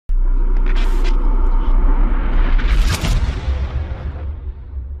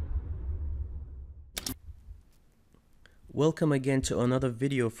Welcome again to another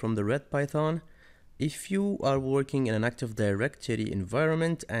video from the Red Python. If you are working in an Active Directory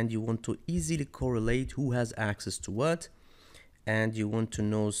environment and you want to easily correlate who has access to what, and you want to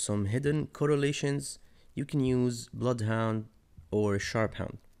know some hidden correlations, you can use Bloodhound or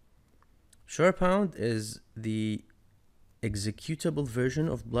Sharphound. Sharphound is the executable version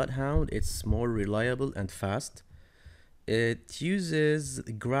of Bloodhound. It's more reliable and fast. It uses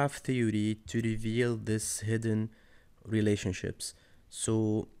graph theory to reveal this hidden relationships,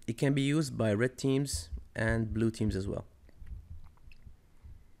 so it can be used by red teams and blue teams as well.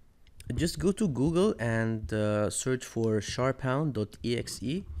 Just go to Google and search for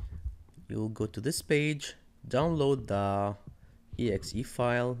sharphound.exe. You'll go to this page, download the exe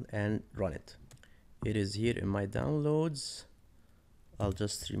file and run it. It is here in my downloads. I'll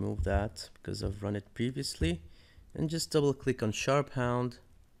just remove that because I've run it previously, and just double click on Sharphound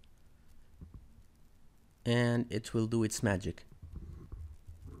and it will do its magic.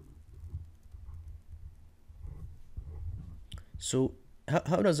 So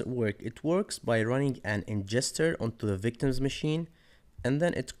how does it work? It works by running an ingester onto the victim's machine, and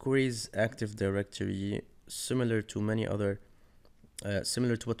then it queries Active Directory similar to many other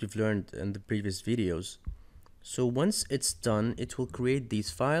similar to what we've learned in the previous videos. So once it's done, it will create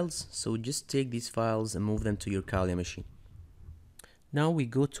these files. So just take these files and move them to your Kali machine. Now we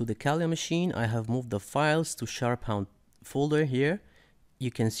go to the Kali machine. I have moved the files to Sharphound folder here.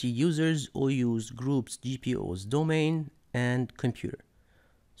 You can see users, OUs, groups, GPOs, domain, and computer.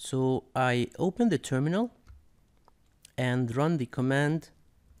 So I open the terminal and run the command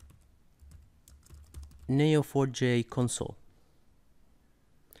neo4j console.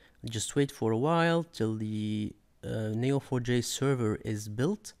 Just wait for a while till the neo4j server is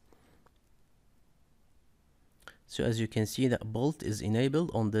built. So as you can see, that bolt is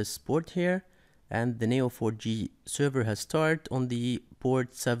enabled on this port here, and the neo4j server has started on the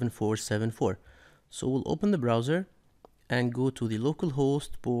port 7474. So we'll open the browser and go to the localhost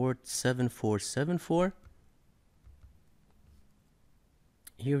port 7474.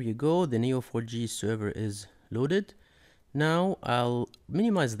 Here you go, the neo4j server is loaded. Now I'll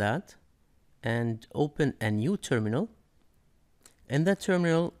minimize that and open a new terminal. In that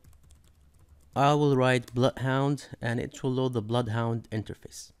terminal, I will write Bloodhound and it will load the Bloodhound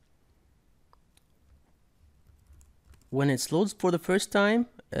interface. When it loads for the first time,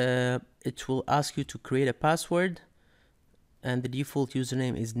 it will ask you to create a password, and the default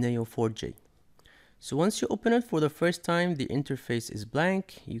username is neo4j. So once you open it for the first time, the interface is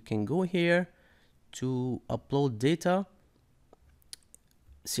blank. You can go here to upload data,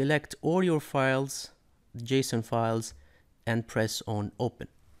 select all your files, JSON files, and press on open.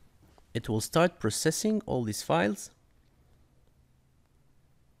 It will start processing all these files.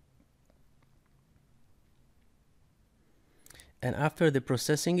 And after the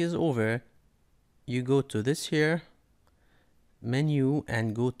processing is over, you go to this here menu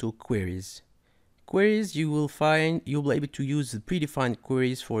and go to queries. Queries, you'll be able to use the predefined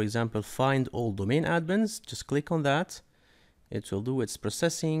queries. For example, find all domain admins. Just click on that. It will do its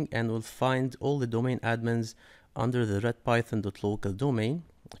processing and will find all the domain admins under the redpython.local domain.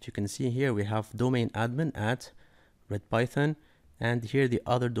 As you can see here, we have domain admin at redpython, and here the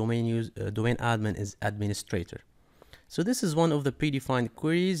other domain admin is administrator. So this is one of the predefined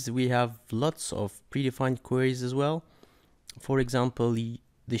queries. We have lots of predefined queries as well. For example, the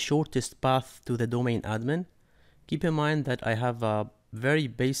shortest path to the domain admin. Keep in mind that I have a very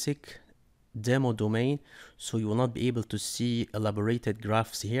basic demo domain, so you will not be able to see elaborated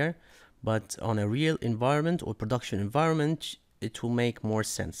graphs here, but on a real environment or production environment, it will make more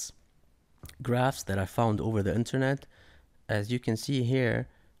sense. Graphs that I found over the internet, as you can see here,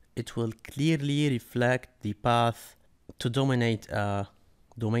 it will clearly reflect the path to dominate a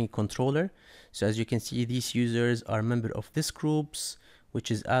domain controller. So as you can see, these users are member of this groups,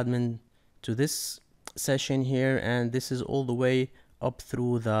 which is admin to this session here, and this is all the way up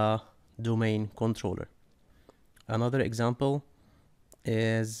through the domain controller. Another example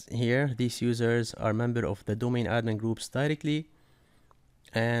is here. These users are member of the domain admin groups directly,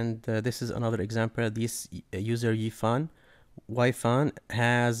 and this is another example. This user Yifan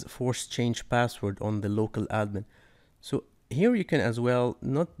has forced change password on the local admin. So here you can as well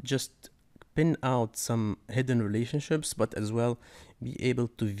not just pin out some hidden relationships, but as well be able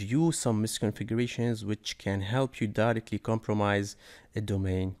to view some misconfigurations which can help you directly compromise a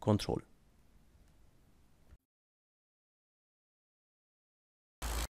domain controller.